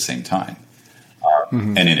hats at the same time.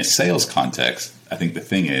 And in a sales context, I think the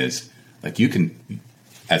thing is, like you can,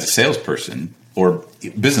 as a salesperson or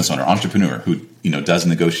business owner, entrepreneur who does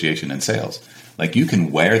negotiation and sales, like you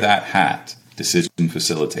can wear that hat, decision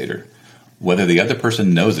facilitator, whether the other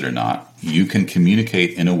person knows it or not. You can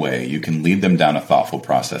communicate in a way, you can lead them down a thoughtful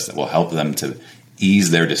process that will help them to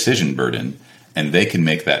ease their decision burden, and they can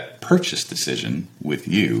make that purchase decision with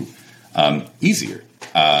you easier.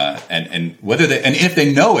 And whether and if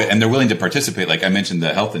they know it and they're willing to participate, like I mentioned,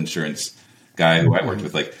 the health insurance guy who I worked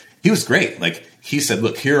with, like he was great. Like he said,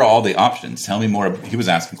 look, here are all the options. Tell me more. He was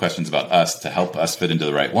asking questions about us to help us fit into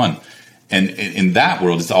the right one. And in that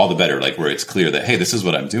world, it's all the better, like where it's clear that, hey, this is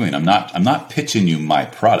what I'm doing. I'm not pitching you my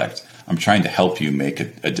product. I'm trying to help you make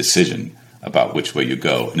a decision about which way you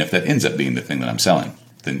go. And if that ends up being the thing that I'm selling,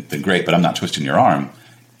 then great, but I'm not twisting your arm.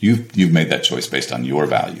 You've made that choice based on your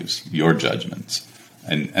values, your judgments.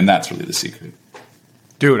 And that's really the secret.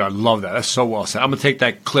 Dude, I love that. That's so well said. I'm going to take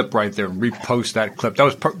that clip right there and repost that clip. That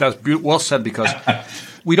was well said because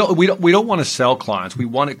we don't want to sell clients. We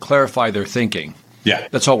want to clarify their thinking. Yeah.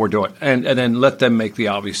 That's all we're doing. And then let them make the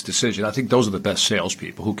obvious decision. I think those are the best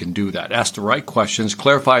salespeople who can do that. Ask the right questions,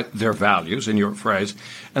 clarify their values in your phrase,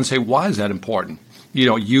 and say, why is that important?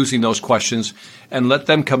 Using those questions and let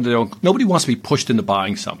them come to their own. Nobody wants to be pushed into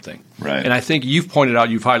buying something. Right. And I think you've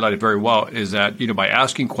highlighted very well, is that, by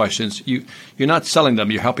asking questions, you're not selling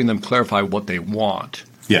them, you're helping them clarify what they want.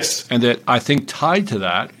 Yes. And that I think tied to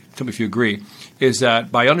that, tell me if you agree, is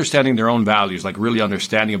that by understanding their own values, like really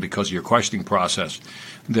understanding them because of your questioning process,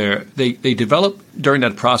 they develop during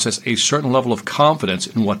that process a certain level of confidence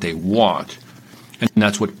in what they want. And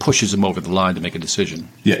that's what pushes them over the line to make a decision.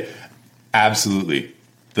 Yeah. Absolutely.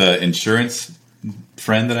 The insurance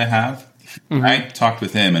friend that I have, I talked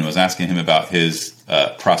with him and was asking him about his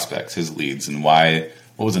prospects, his leads, and what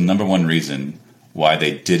was the number one reason why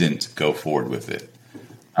they didn't go forward with it.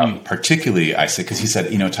 Particularly, I said, because he said,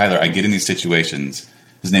 Tyler, I get in these situations.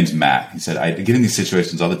 His name's Matt. He said, I get in these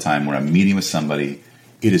situations all the time where I'm meeting with somebody.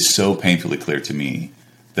 It is so painfully clear to me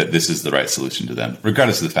that this is the right solution to them,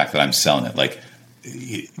 regardless of the fact that I'm selling it. Like,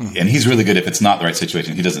 and he's really good if it's not the right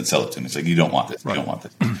situation. He doesn't sell it to me. It's like, you don't want this. You don't want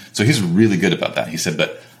this. So he's really good about that. He said,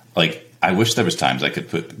 but like, I wish there was times I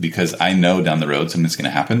could because I know down the road something's going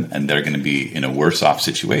to happen and they're going to be in a worse off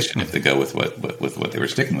situation if they go with what they were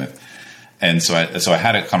sticking with. And so I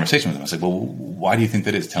had a conversation with him. I was like, well, why do you think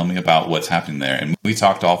that is? Tell me about what's happening there. And we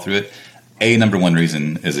talked all through it. Number one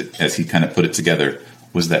reason, as he kind of put it together,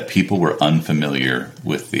 was that people were unfamiliar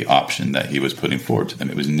with the option that he was putting forward to them.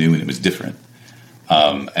 It was new and it was different.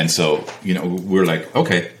 And so, we're like,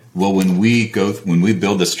 okay, well, when we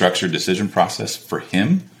build the structured decision process for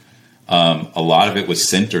him, a lot of it was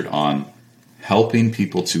centered on helping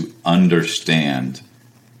people to understand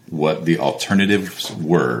what the alternatives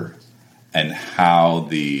were and how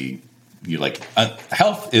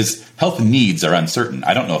health needs are uncertain.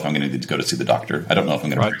 I don't know if I'm going to need to go to see the doctor. I don't know if I'm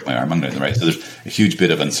going to break my arm. I'm going to, right. So there's a huge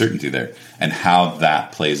bit of uncertainty there, and how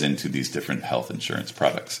that plays into these different health insurance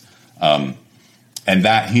products. And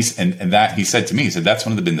that he said to me, he said, that's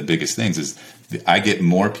been the biggest things is I get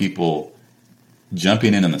more people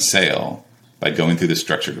jumping in on the sale by going through the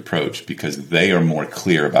structured approach because they are more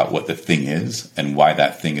clear about what the thing is and why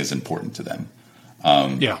that thing is important to them.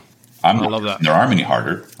 I love that. Their arm any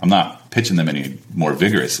harder. I'm not pitching them any more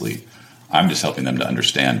vigorously. I'm just helping them to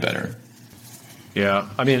understand better. Yeah,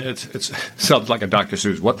 I mean, it sounds like a Dr.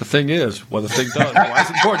 Seuss. What the thing is, what the thing does, why it's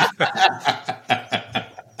important.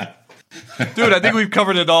 Dude, I think we've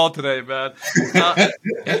covered it all today, man.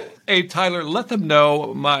 Hey, Tyler, let them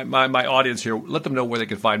know, my audience here, let them know where they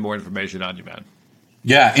can find more information on you, man.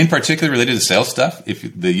 Yeah, in particular related to sales stuff, if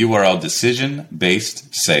the URL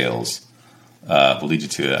decision-based sales will lead you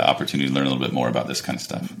to an opportunity to learn a little bit more about this kind of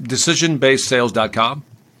stuff. Decisionbasedsales.com?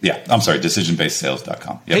 Yeah, I'm sorry,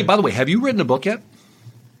 decisionbasedsales.com. Yep. Hey, by the way, have you written a book yet?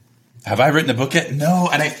 Have I written a book yet? No,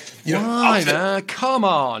 and man? Come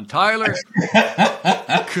on, Tyler. Am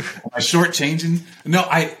I shortchanging? No,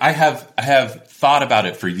 I have thought about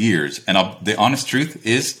it for years, and the honest truth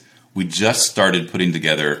is, we just started putting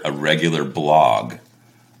together a regular blog,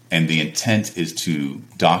 and the intent is to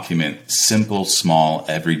document simple, small,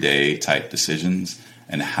 everyday type decisions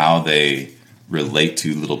and how they relate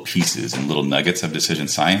to little pieces and little nuggets of decision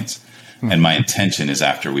science. Mm-hmm. And my intention is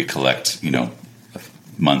after we collect,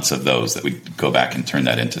 months of those, that we go back and turn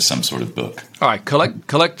that into some sort of book. All right,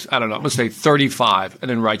 collect. I don't know. I'm going to say 35,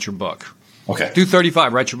 and then write your book. Okay. Do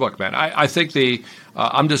 35. Write your book, man. I think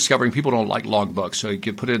I'm discovering people don't like long books, so you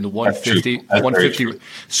can put it in the 150. That's 150.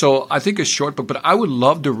 So I think a short book, but I would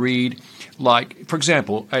love to read, like, for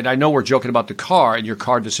example, and I know we're joking about the car and your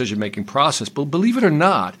car decision making process, but believe it or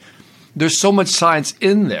not, there's so much science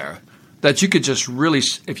in there that you could just really,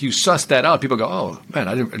 if you suss that out, people go, oh, man,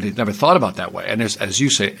 I never thought about that way. And there's, as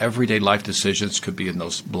you say, everyday life decisions could be in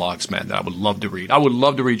those blogs, man, that I would love to read. I would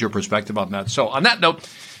love to read your perspective on that. So on that note,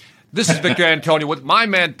 this is Victor Antonio with my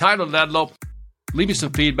man, Tyler Ladlow. Leave me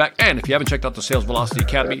some feedback. And if you haven't checked out the Sales Velocity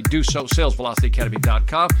Academy, do so,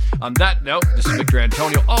 salesvelocityacademy.com. On that note, this is Victor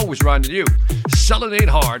Antonio, always reminding you, selling ain't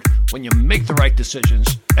hard when you make the right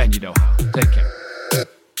decisions and you know how. Take care.